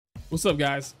What's up,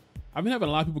 guys? I've been having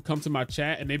a lot of people come to my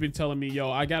chat and they've been telling me, yo,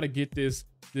 I gotta get this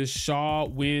Shaw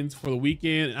wins for the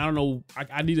weekend. I don't know,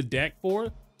 I need a deck for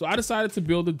it. So I decided to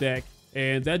build a deck,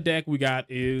 and that deck we got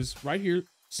is right here,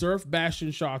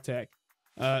 Sebastian Shaw tech.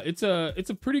 It's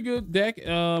a pretty good deck.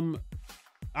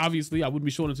 Obviously I wouldn't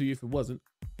be showing it to you if it wasn't.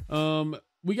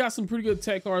 We got some pretty good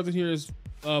tech cards in here as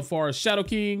far as Shadow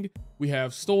King. We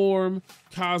have Storm,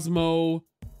 Cosmo,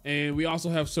 and we also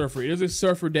have Surfer. It is a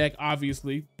Surfer deck,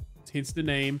 obviously, hence the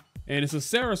name, and it's a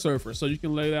Sarah Surfer, so you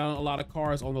can lay down a lot of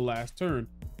cards on the last turn.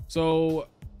 So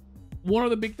one of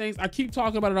the big things, I keep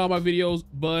talking about it in all my videos,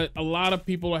 but a lot of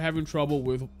people are having trouble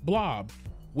with Blob.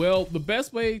 Well, the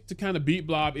best way to kind of beat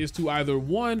Blob is to either,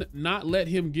 one, not let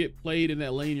him get played in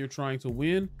that lane you're trying to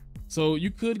win. So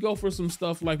you could go for some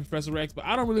stuff like Professor X, but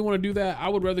I don't really want to do that. I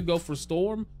would rather go for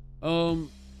Storm. I'm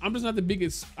just not the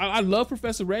biggest, I love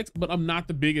Professor X, but I'm not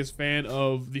the biggest fan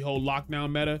of the whole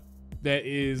lockdown meta that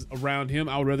is around him.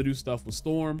 I would rather do stuff with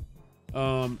Storm.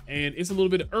 And it's a little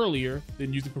bit earlier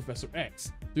than using Professor X.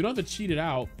 So you don't have to cheat it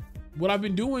out. What I've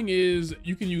been doing is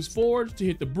you can use Forge to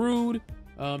hit the Brood,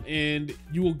 and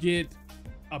you will get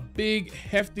a big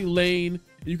hefty lane.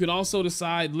 You can also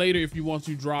decide later if you want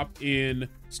to drop in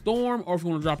Storm or if you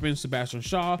want to drop in Sebastian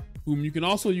Shaw, whom you can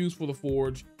also use for the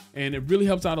Forge, and it really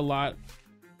helps out a lot.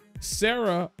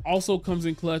 Sarah also comes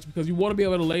in clutch because you want to be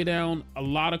able to lay down a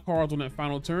lot of cards on that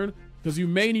final turn, because you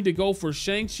may need to go for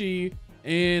Shang-Chi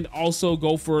and also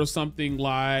go for something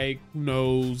like, who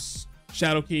knows,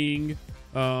 Shadow King.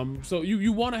 So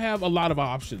you want to have a lot of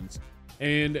options.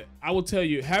 And I will tell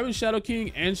you, having Shadow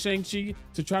King and Shang-Chi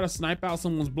to try to snipe out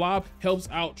someone's blob helps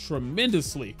out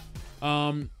tremendously.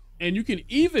 And you can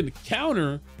even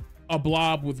counter a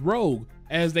blob with Rogue,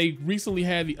 as they recently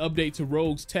had the update to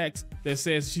Rogue's text that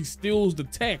says she steals the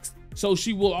text. So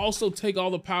she will also take all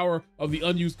the power of the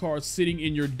unused cards sitting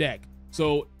in your deck.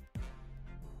 So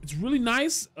it's really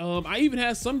nice. I even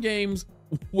had some games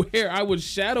where I would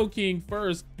Shadow King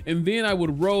first and then I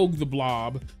would Rogue the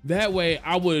blob. That way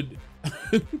I would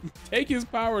take his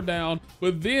power down,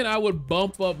 but then I would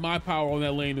bump up my power on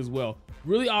that lane as well.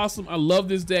 Really awesome. I love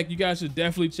this deck. You guys should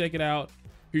definitely check it out.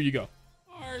 Here you go.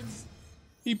 Cards.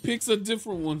 He picks a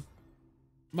different one.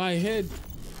 My head.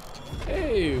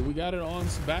 Hey, we got it on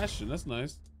Sebastian. That's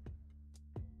nice.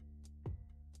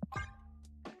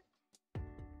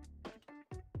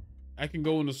 I can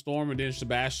go into Storm and then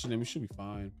Sebastian and we should be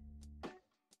fine.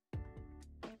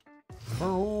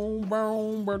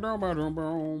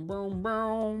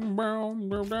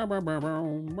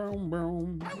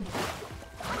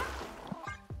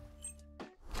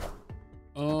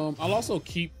 I'll also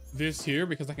keep this here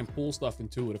because I can pull stuff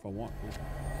into it if I want.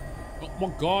 Oh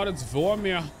my god, it's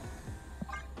Vormir.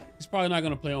 He's probably not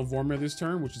going to play on Vormir this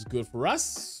turn, which is good for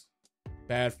us.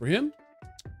 Bad for him.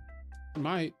 He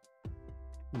might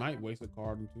waste a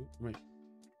card into it.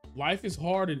 Life is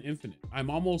hard and infinite. I'm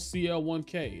almost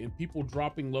CL1K and people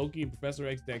dropping Loki and Professor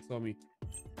X decks on me.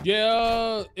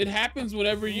 Yeah, it happens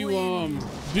whenever you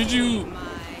did you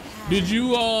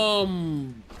oh,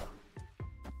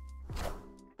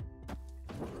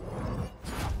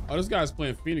 this guy's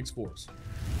playing Phoenix Force.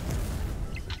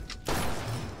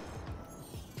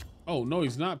 Oh no,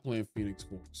 he's not playing Phoenix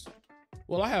Force.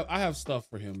 Well, I have stuff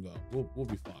for him though. We'll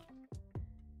be fine.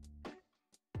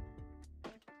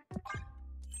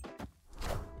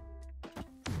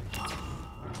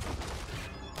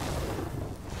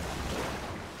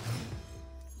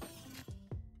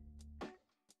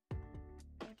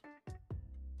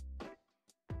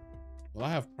 Well,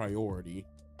 I have priority.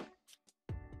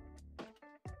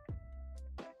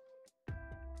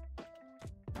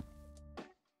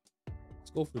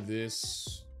 Let's go for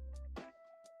this.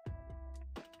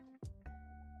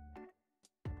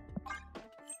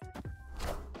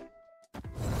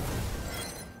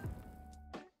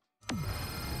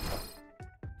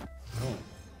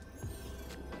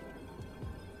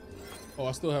 Oh,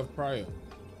 I still have prior.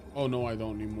 Oh no, I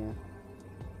don't anymore.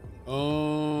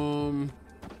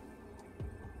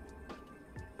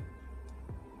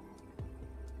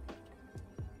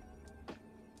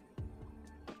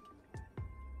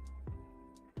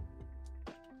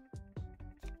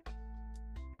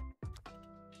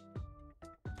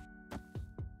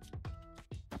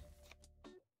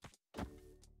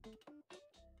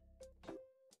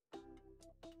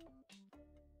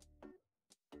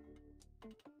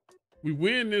 We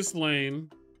win this lane.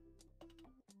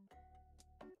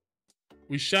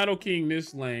 We Shadow King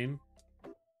this lane.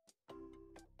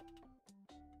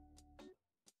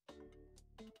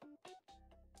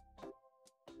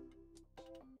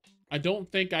 I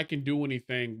don't think I can do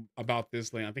anything about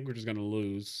this lane. I think we're just gonna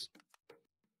lose.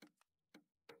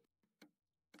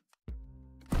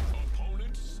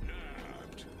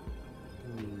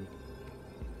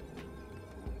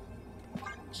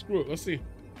 Screw it. Let's see.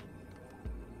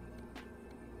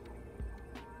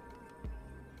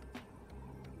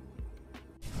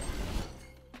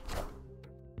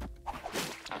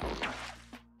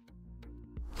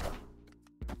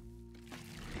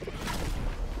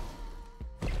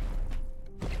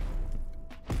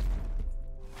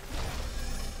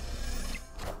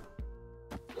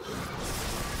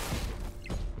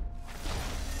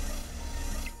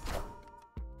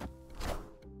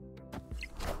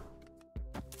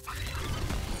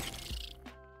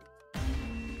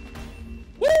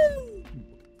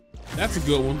 That's a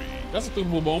good one. That's a good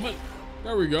moment.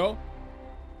 There we go.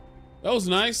 That was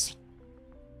nice.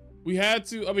 We had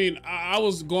to, I mean, I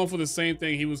was going for the same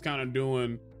thing he was kind of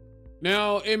doing.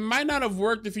 Now, it might not have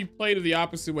worked if he played it the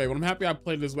opposite way, but I'm happy I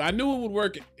played it this way. I knew it would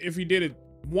work if he did it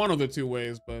one of the two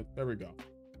ways, but there we go.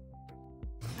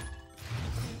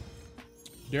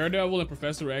 Daredevil and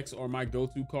Professor X are my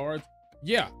go-to cards.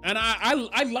 Yeah, and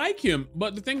I like him,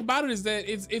 but the thing about it is that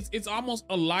it's almost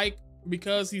alike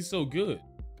because he's so good.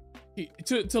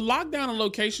 To lock down a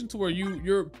location to where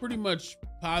you're pretty much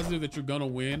positive that you're gonna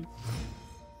win,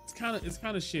 it's kind of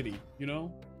shitty, you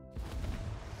know?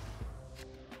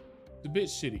 It's a bit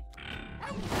shitty.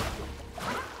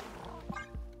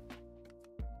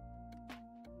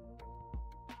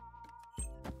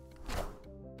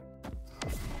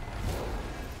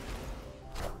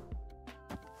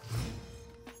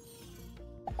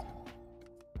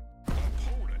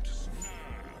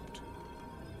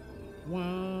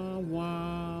 Wah,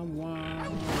 wah, wah,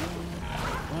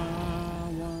 wah, wah,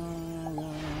 wah,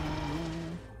 wah,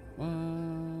 wah,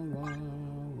 wah,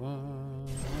 wah.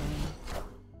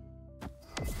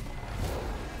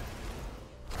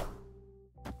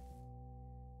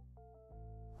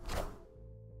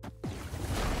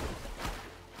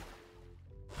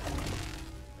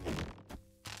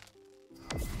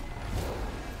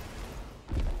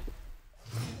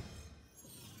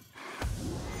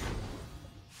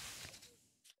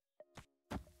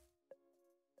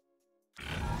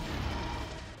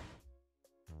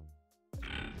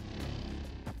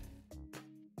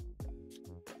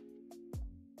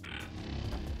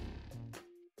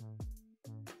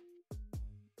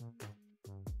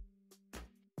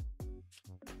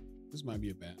 This might be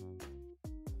a bat.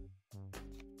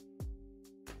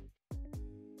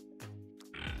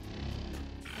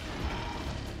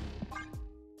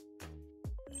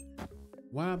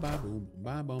 Wah ba boom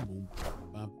bam bam boom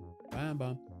bam bam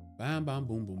bam bam bam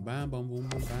boom boom bam bam boom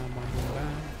boom bam bam boom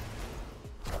bam.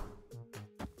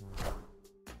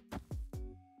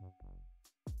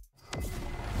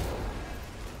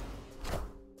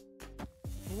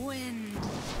 Wind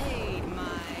aid my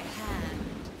hand.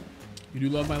 You do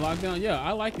love my lockdown? Yeah,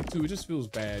 I like it too. It just feels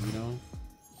bad, you know?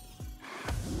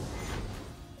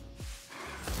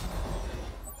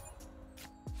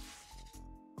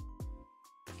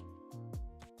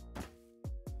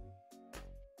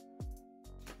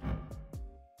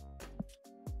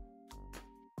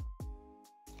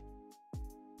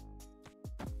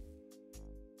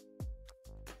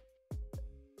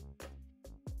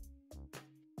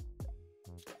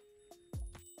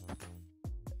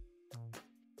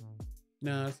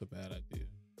 Nah, that's a bad idea.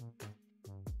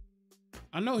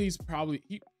 I know he's probably,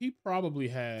 he probably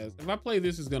has. If I play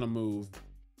this, it's gonna move.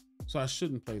 So I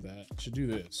shouldn't play that. I should do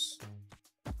this.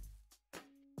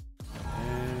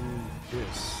 And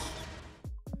this.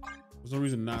 There's no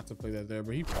reason not to play that there,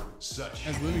 but he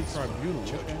has Living Tribunal.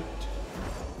 Okay.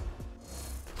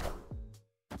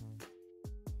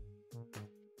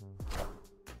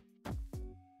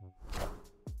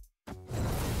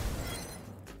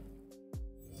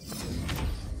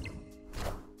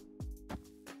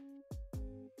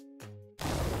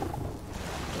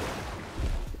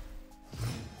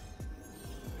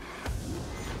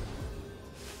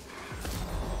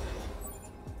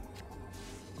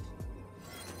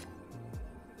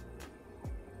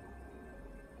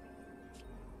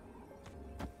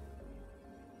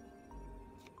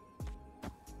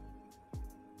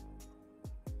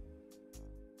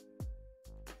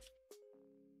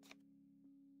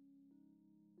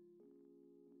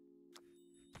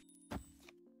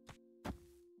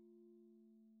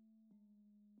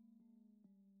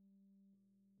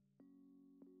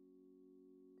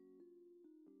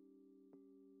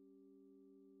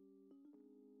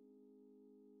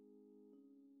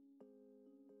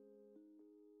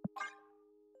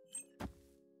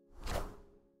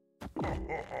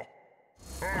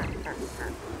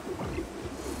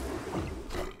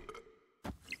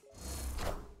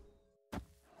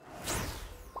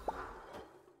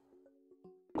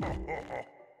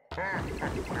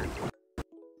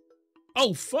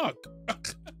 Oh, fuck.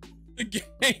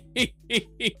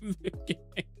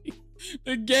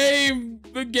 The game,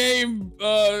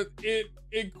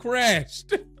 it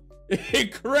crashed.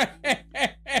 It crashed.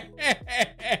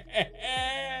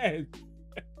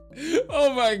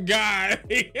 Oh my God.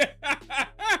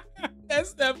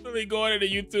 That's definitely going in a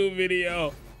YouTube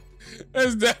video.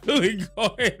 That's definitely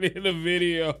going in a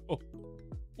video.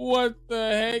 What the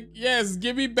heck? Yes,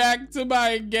 give me back to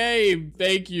my game.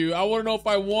 Thank you. I want to know if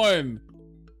I won.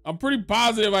 I'm pretty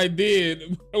positive I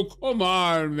did. Oh, come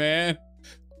on, man.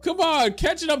 Come on,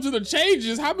 catching up to the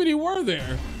changes. How many were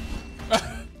there?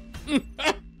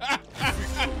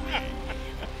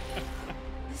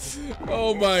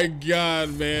 Oh my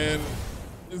God, man.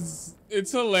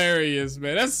 It's hilarious,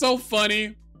 man. That's so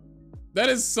funny. That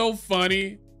is so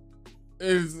funny.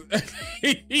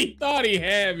 He thought he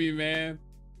had me, man.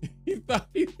 He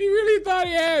really thought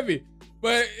he had me.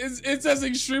 But it's just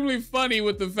extremely funny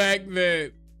with the fact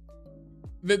that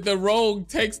the rogue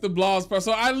takes the blob's part.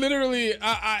 So I literally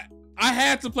I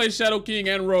had to play Shadow King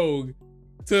and Rogue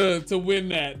to win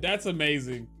that. That's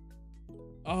amazing.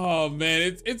 Oh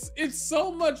man, it's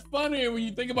so much funnier when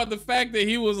you think about the fact that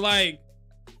he was like,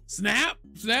 snap.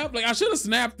 Like I should have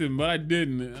snapped him, but I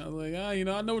didn't. I was like, you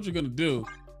know, I know what you're gonna do.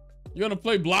 You're gonna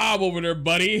play blob over there,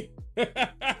 buddy.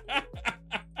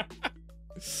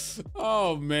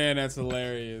 Oh man, that's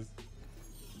hilarious.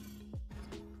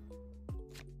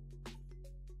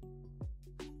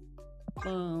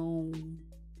 Bow,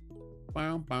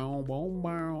 bow, bow, bow,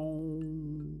 bow.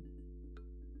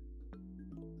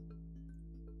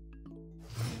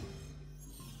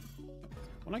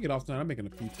 When I get off tonight, I'm making a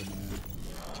pizza, man.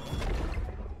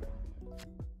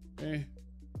 Okay,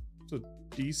 it's a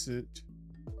decent.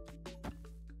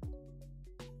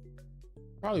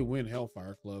 Probably win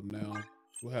Hellfire Club now.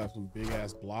 We'll have some big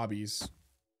ass blobbies.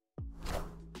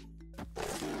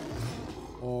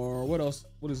 Or what else?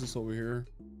 What is this over here?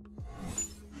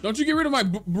 Don't you get rid of my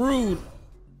brood.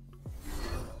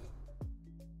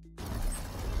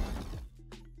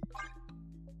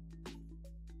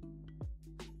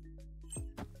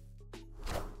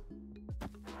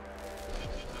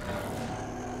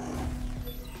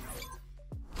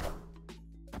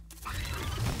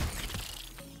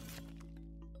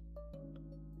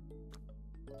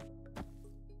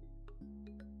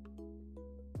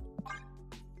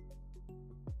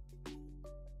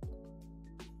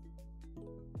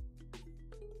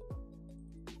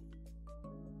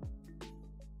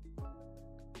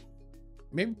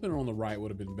 Maybe putting it on the right would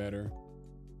have been better.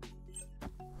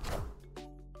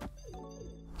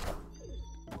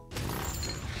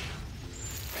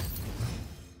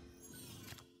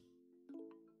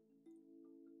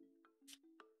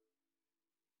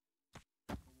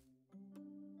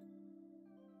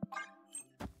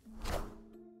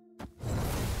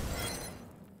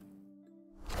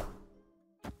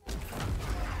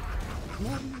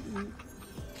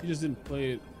 You just didn't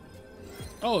play it.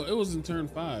 Oh, it was in turn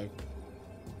 5.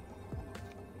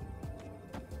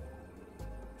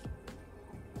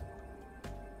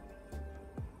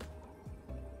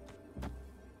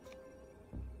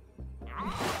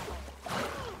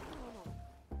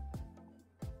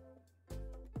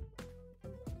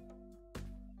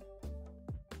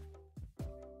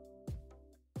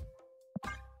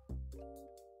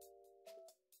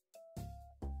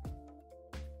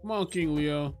 Come on, King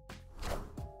Leo.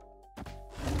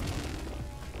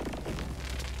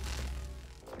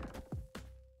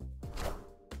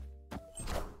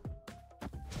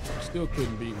 Still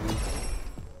couldn't beat me.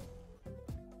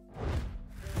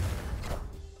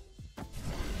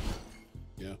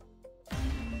 Yeah.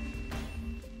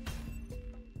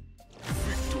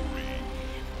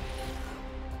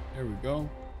 There we go.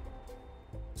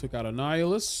 Took out a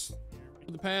Nihilus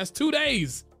for the past 2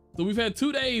 days. So we've had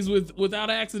 2 days without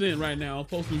accident right now,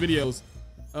 posting videos.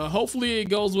 Hopefully it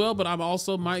goes well, but I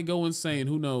also might go insane.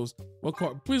 Who knows? What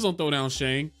card? Please don't throw down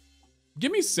Shane.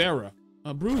 Give me Sarah.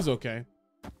 Brood is okay.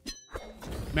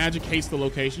 Magic hates the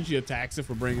location. She attacks it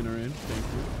for bringing her in. Thank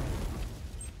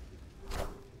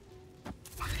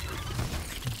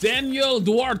you. Daniel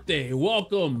Duarte,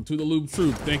 welcome to the Loop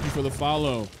Troop. Thank you for the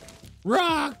follow.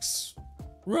 Rocks.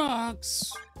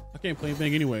 Rocks. I can't play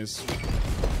anything anyways.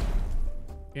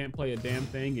 Can't play a damn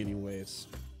thing anyways.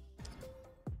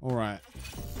 All right.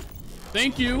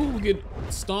 Thank you. We get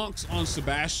stonks on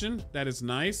Sebastian. That is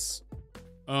nice.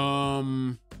 Do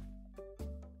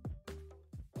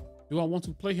I want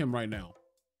to play him right now?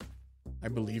 I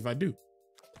believe I do.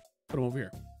 Put him over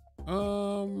here. Put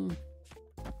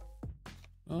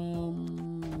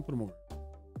him over.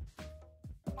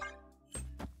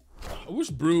 I wish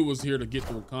Brew was here to get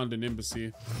the Wakandan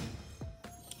embassy.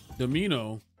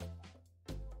 Domino.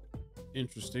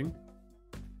 Interesting.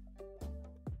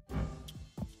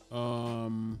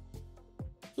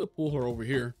 Could pull her over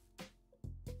here,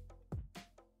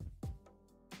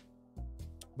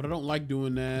 but I don't like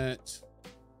doing that.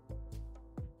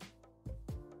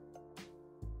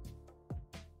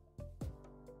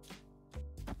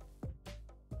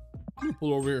 I'm gonna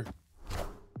pull over here.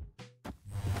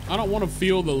 I don't want to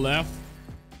feel the left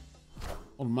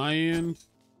on my end.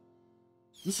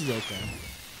 This is okay.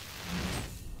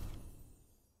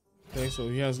 Okay, so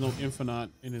he has no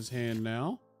infinite in his hand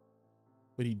now,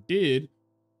 but he did.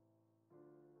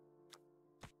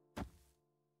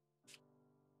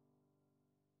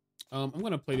 I'm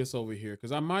gonna play this over here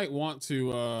because I might want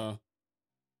to.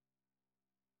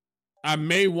 I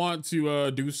may want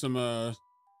to do some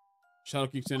Shadow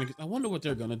King shenanigans. I wonder what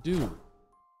they're gonna do.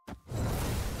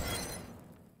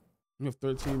 We have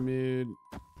 13 mid,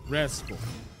 restful.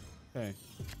 Okay.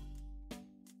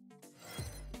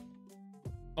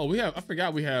 Oh, we have. I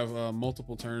forgot we have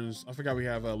multiple turns. I forgot we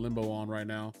have limbo on right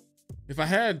now. If I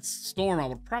had storm, I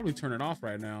would probably turn it off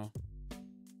right now.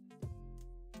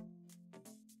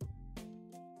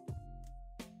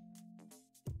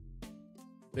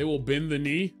 They will bend the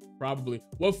knee, probably.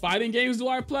 What fighting games do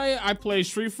I play? I play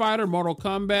Street Fighter, Mortal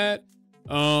Kombat,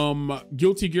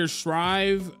 Guilty Gear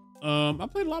Strive. I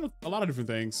played a lot of different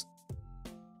things.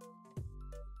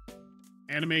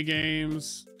 Anime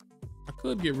games. I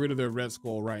could get rid of their Red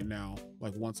Skull right now,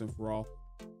 like once and for all.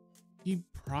 He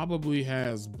probably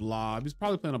has blob. He's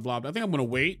probably playing a blob. I think I'm gonna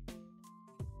wait.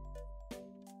 I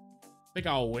think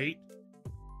I'll wait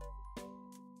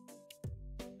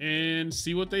and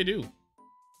see what they do.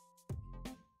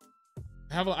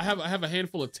 I have a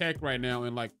handful of tech right now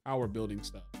and like power building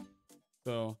stuff.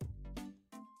 So,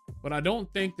 but I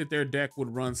don't think that their deck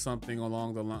would run something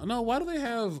along the line. No, why do they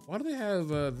have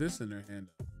this in their hand?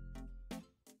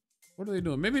 What are they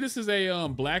doing? Maybe this is a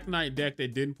Black Knight deck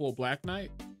that didn't pull Black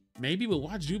Knight. Maybe, but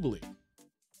why Jubilee?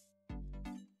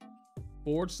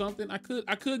 Forge something? I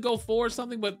could go forge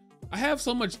something, but I have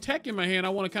so much tech in my hand. I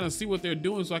want to kind of see what they're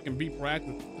doing so I can be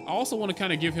proactive. I also want to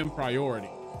kind of give him priority.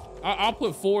 I'll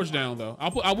put Forge down though.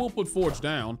 I will put Forge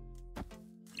down.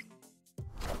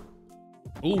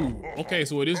 Ooh, okay,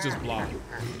 so it is just blob.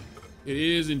 It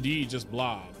is indeed just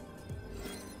blob.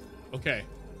 Okay,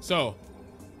 so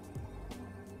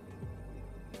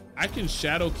I can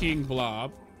Shadow King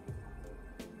blob.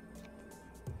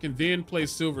 Can then play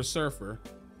Silver Surfer.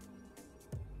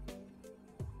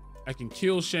 I can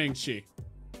kill Shang-Chi.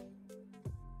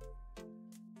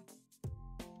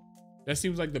 That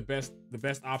seems like the best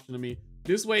option to me.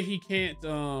 This way he can't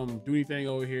do anything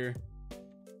over here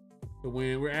to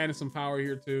win. We're adding some power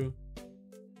here too.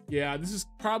 Yeah, this is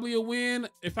probably a win.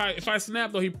 If I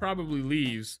snap though, he probably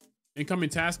leaves. Incoming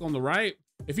task on the right.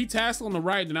 If he tasks on the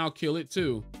right, then I'll kill it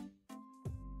too.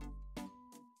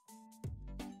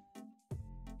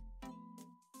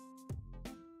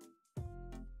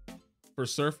 For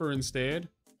Surfer instead.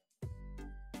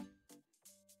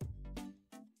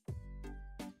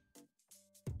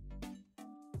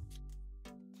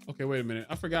 Okay, wait a minute.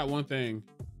 I forgot one thing.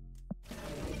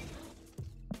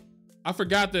 I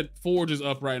forgot that Forge is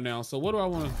up right now. So what do I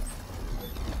want to?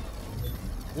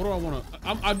 What do I want to?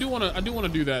 I do want to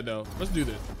do that though. Let's do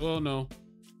this. Oh no.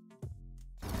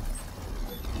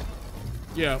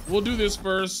 Yeah, we'll do this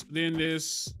first, then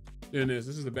this, then this.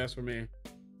 This is the best for me.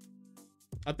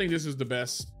 I think this is the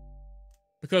best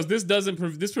because this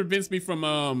doesn't. This prevents me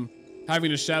from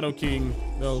having a Shadow King.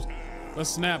 Those. Let's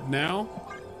snap now,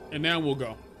 and now we'll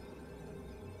go.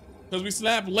 Because we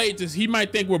snap late, he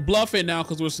might think we're bluffing now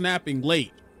because we're snapping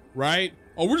late, right?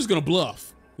 Or we're just gonna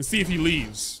bluff and see if he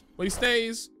leaves. But he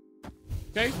stays.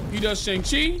 Okay, he does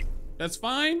Shang-Chi. That's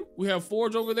fine. We have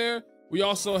Forge over there. We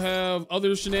also have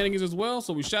other shenanigans as well.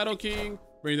 So we Shadow King,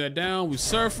 bring that down. We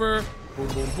Surfer, boom,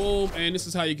 boom, boom. And this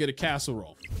is how you get a castle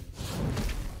roll.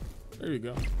 There you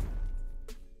go.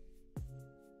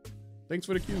 Thanks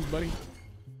for the cues, buddy.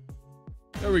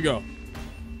 There we go.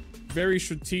 Very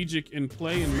strategic in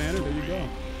play and manner. There you go.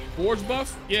 Forge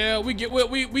buff. Yeah, we did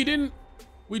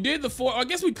the Forge. I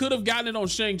guess we could have gotten it on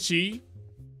Shang-Chi.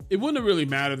 It wouldn't have really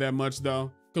mattered that much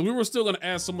though, because we were still gonna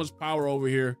add so much power over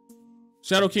here.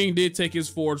 Shadow King did take his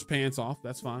Forge pants off.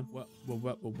 That's fine. Well,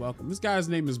 welcome. This guy's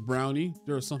name is Brownie.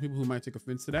 There are some people who might take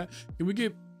offense to that. Can we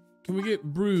get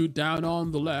Brood down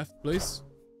on the left, please?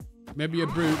 Maybe a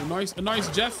Brood. A nice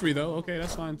Jeffrey though. Okay,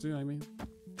 that's fine too. I mean.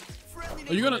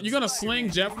 Are you gonna sling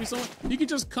Jeffrey so you can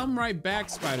just come right back,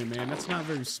 Spider-Man. That's not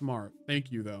very smart.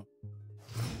 Thank you though.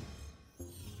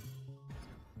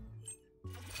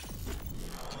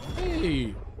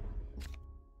 Hey,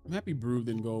 I'm happy Brood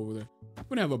didn't go over there.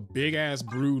 We're gonna have a big ass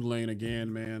Brood lane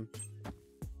again, man.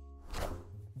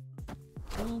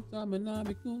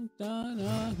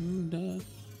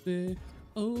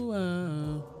 Oh,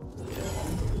 wow.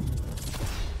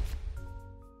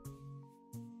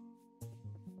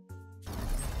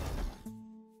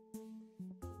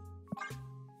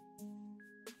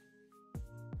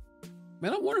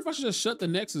 Man, I wonder if I should just shut the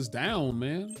Nexus down,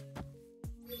 man.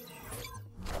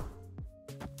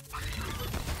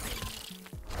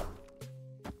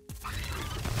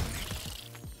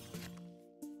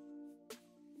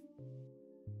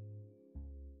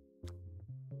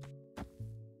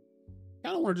 I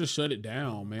don't want to just shut it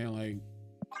down, man. Like,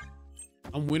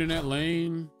 I'm winning that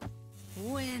lane.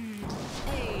 Wind,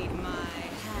 aid my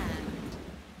hand.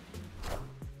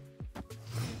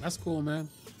 That's cool, man.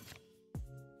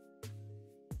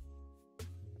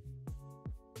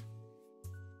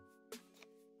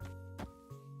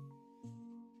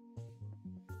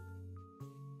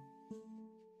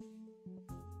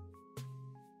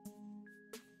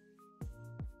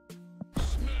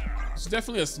 It's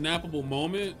definitely a snappable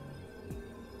moment.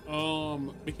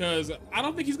 Because I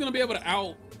don't think he's gonna be able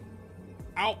to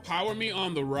outpower me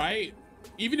on the right.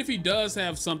 Even if he does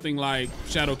have something like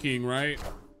Shadow King, right?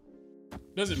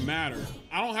 Doesn't matter.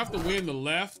 I don't have to win the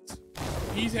left.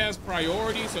 He has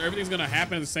priority, so everything's gonna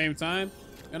happen at the same time.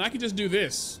 And I can just do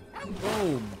this.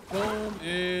 Boom, boom,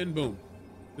 and boom.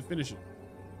 To finish it.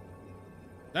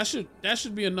 That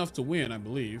should be enough to win, I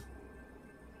believe.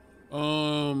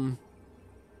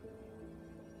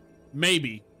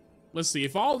 Maybe. Let's see.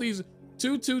 If all these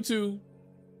 2, 2, 2.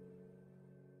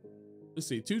 Let's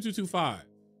see. 2, 2, 2, 5.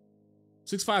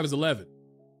 6, 5 is 11.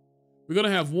 We're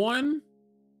gonna have 1,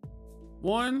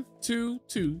 1, 2,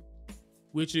 2,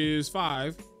 which is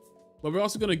 5. But we're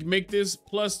also gonna make this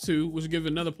 +2, which will give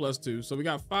it another +2. So we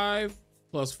got 5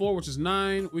 + 4, which is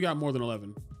 9. We got more than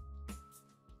 11.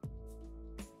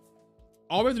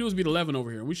 All we have to do is beat 11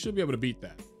 over here, and we should be able to beat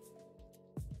that.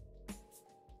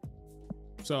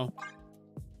 So,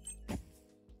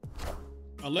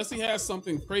 unless he has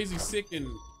something crazy, sick, and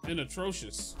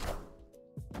atrocious.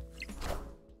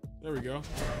 There we go.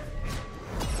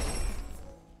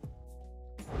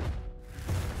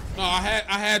 No, I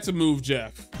had to move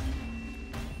Jeff.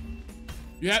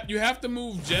 You have to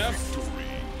move Jeff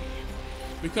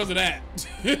because of that.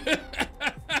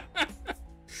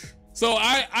 So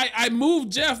I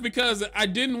moved Jeff because I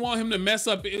didn't want him to mess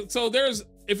up. So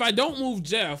if I don't move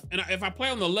Jeff and if I play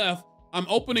on the left, I'm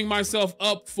opening myself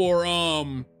up for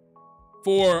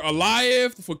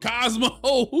Alive, for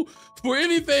Cosmo, for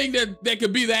anything that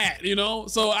could be that, you know?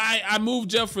 So I moved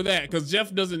Jeff for that because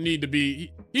Jeff doesn't need to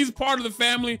be, he's part of the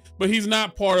family, but he's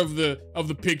not part of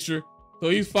the picture. So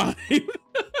he's fine.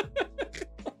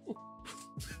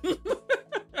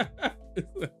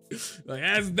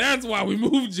 Like that's why we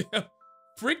moved Jeff.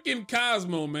 Freaking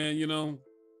Cosmo, man, you know?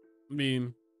 I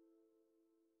mean,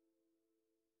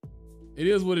 it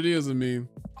is what it is, I mean.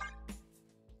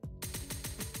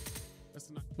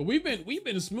 But we've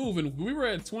been smooth, and we were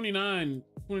at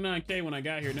 29K when I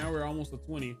got here. Now we're almost at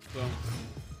 20.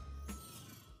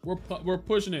 So we're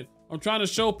pushing it. I'm trying to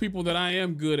show people that I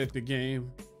am good at the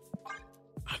game.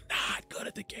 I'm not good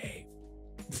at the game.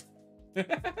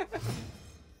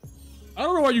 I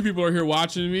don't know why you people are here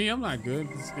watching me. I'm not good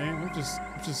at this game. I'm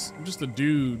just a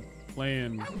dude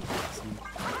playing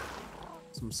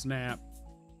some Snap.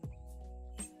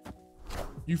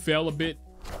 You fell a bit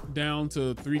down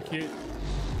to 3K.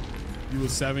 You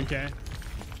was 7K.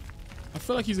 I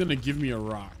feel like he's gonna give me a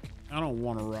rock. I don't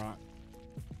want a rock.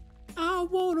 I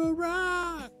want a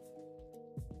rock.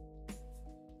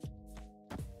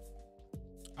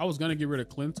 I was gonna get rid of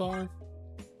Clintar.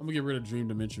 I'm gonna get rid of Dream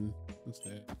Dimension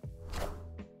instead.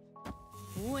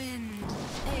 Wind,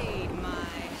 aid my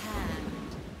hand.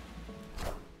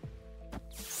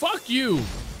 Fuck you.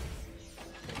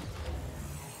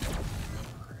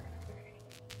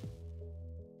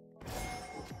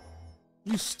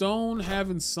 You stone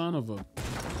having son of a.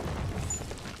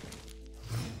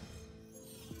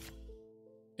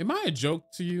 Am I a joke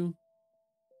to you?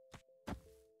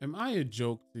 Am I a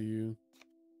joke to you?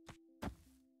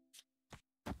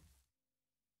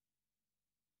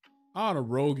 I ought to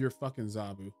rogue your fucking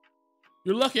Zabu.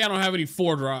 You're lucky I don't have any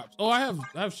 4 drops. Oh, I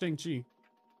have Shang-Chi.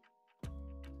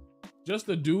 Just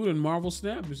a dude in Marvel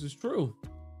Snap. This is true.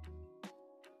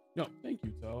 Yo, thank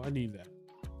you, Toe. I need that.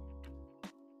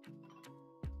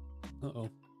 Uh-oh.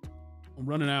 I'm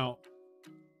running out.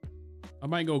 I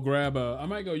might go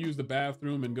use the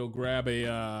bathroom and go grab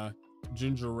a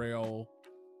ginger ale.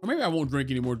 Or maybe I won't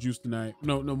drink any more juice tonight.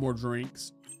 No more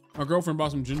drinks. My girlfriend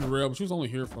bought some ginger ale, but she was only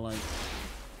here for like,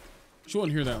 she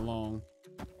wasn't here that long.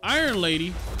 Iron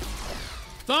Lady,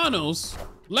 Thanos,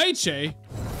 Leche,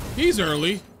 he's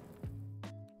early.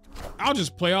 I'll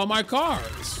just play all my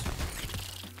cards.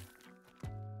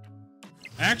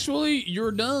 Actually,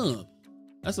 you're dumb.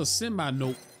 That's a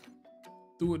semi-nope.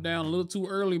 Threw it down a little too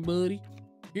early, buddy.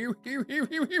 Here.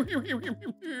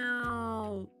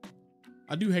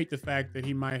 I do hate the fact that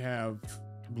he might have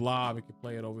blob. He could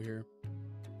play it over here.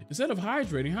 Instead of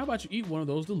hydrating, how about you eat one of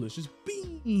those delicious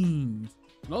beans?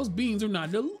 Those beans are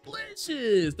not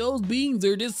delicious. Those beans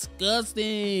are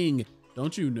disgusting.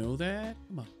 Don't you know that?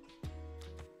 Come on.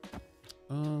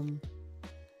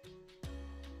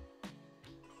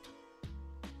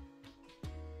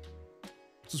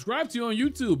 Subscribe to you on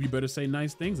YouTube. You better say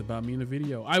nice things about me in the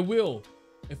video. I will,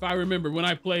 if I remember when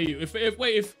I play you.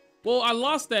 Well, I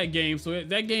lost that game, so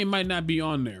that game might not be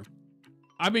on there.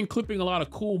 I've been clipping a lot of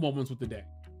cool moments with the deck.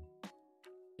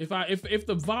 If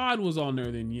the VOD was on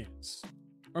there, then yes.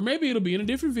 Or maybe it'll be in a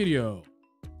different video.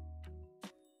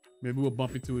 Maybe we'll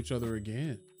bump into each other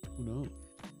again. Who knows?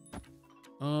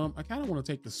 I kind of want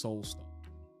to take the soul stone.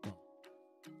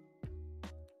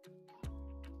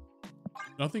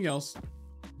 Nothing else.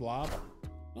 Blob.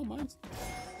 No, mine's.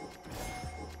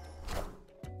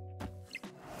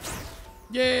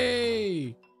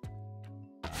 Yay!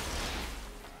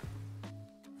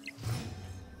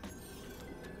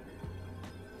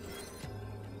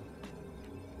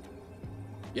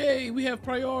 Yay, we have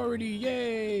priority.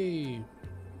 Yay!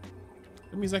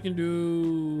 That means I can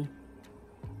move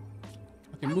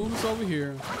this over here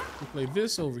and play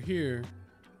this over here.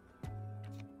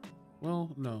 Well,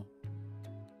 no.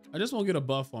 I just won't get a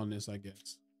buff on this, I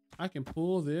guess. I can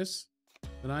pull this,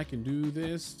 then I can do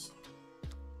this.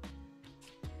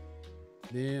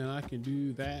 Then I can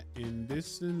do that and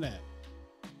this and that.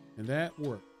 And that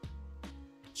worked.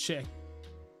 Check.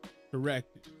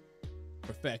 Corrected.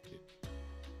 Perfected.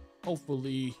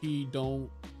 Hopefully he don't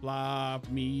blob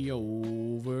me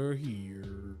over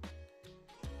here.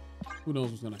 Who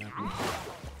knows what's gonna happen?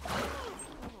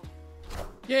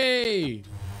 Yay!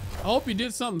 I hope you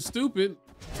did something stupid.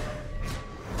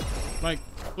 Like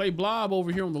play blob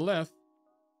over here on the left.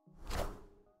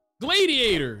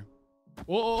 Gladiator!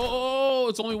 Oh,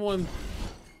 it's only one.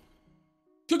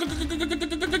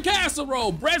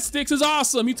 Casserole! Breadsticks is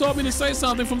awesome. He told me to say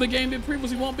something from the game that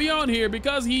previously won't be on here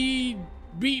because he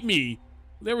beat me.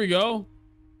 There we go.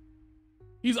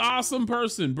 He's awesome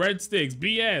person. Breadsticks.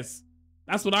 BS.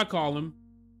 That's what I call him.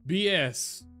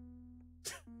 BS.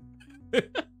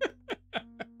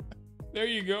 There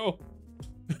you go.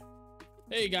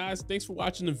 Hey guys, thanks for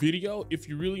watching the video. If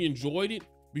you really enjoyed it,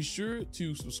 be sure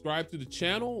to subscribe to the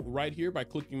channel right here by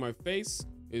clicking my face.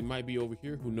 It might be over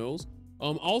here, who knows?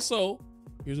 Also,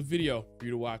 here's a video for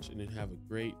you to watch and then have a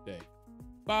great day.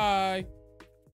 Bye.